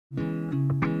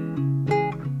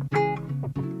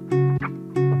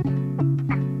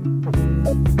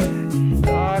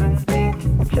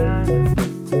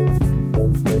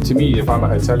to me, if I'm a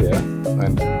hotelier,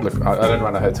 and look, I don't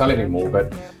run a hotel anymore,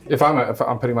 but if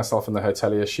I'm putting myself in the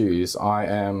hotelier shoes, I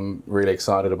am really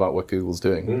excited about what Google's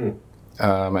doing.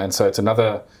 And so it's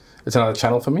another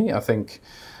channel for me. I think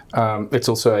it's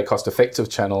also a cost-effective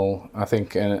channel, I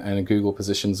think, and Google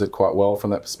positions it quite well from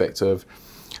that perspective.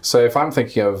 So if I'm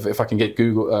thinking of, if I can get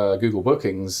Google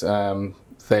bookings,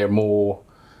 they're more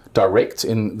direct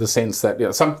in the sense that, you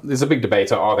know, there's a big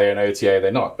debate, are they an OTA,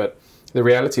 they're not, but the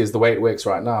reality is the way it works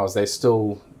right now is they're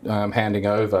still handing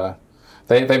over,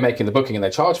 they're making the booking and they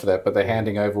charge for that, but they're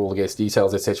handing over all the guest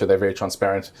details, etc. They're very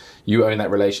transparent. You own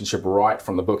that relationship right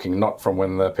from the booking, not from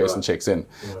when the person checks in.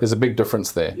 There's a big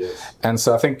difference there. And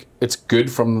so I think it's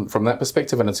good from that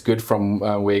perspective, and it's good from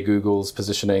where Google's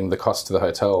positioning the cost to the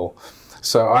hotel.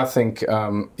 So I think you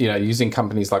know, using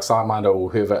companies like SiteMinder or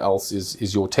whoever else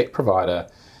is your tech provider,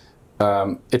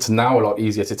 it's now a lot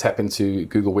easier to tap into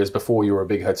Google, whereas before you were a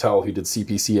big hotel who did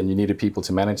CPC and you needed people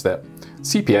to manage that.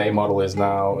 CPA model is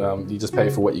now, you just pay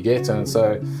for what you get, and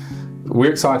so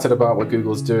we're excited about what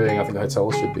Google's doing. I think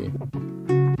hotels should be.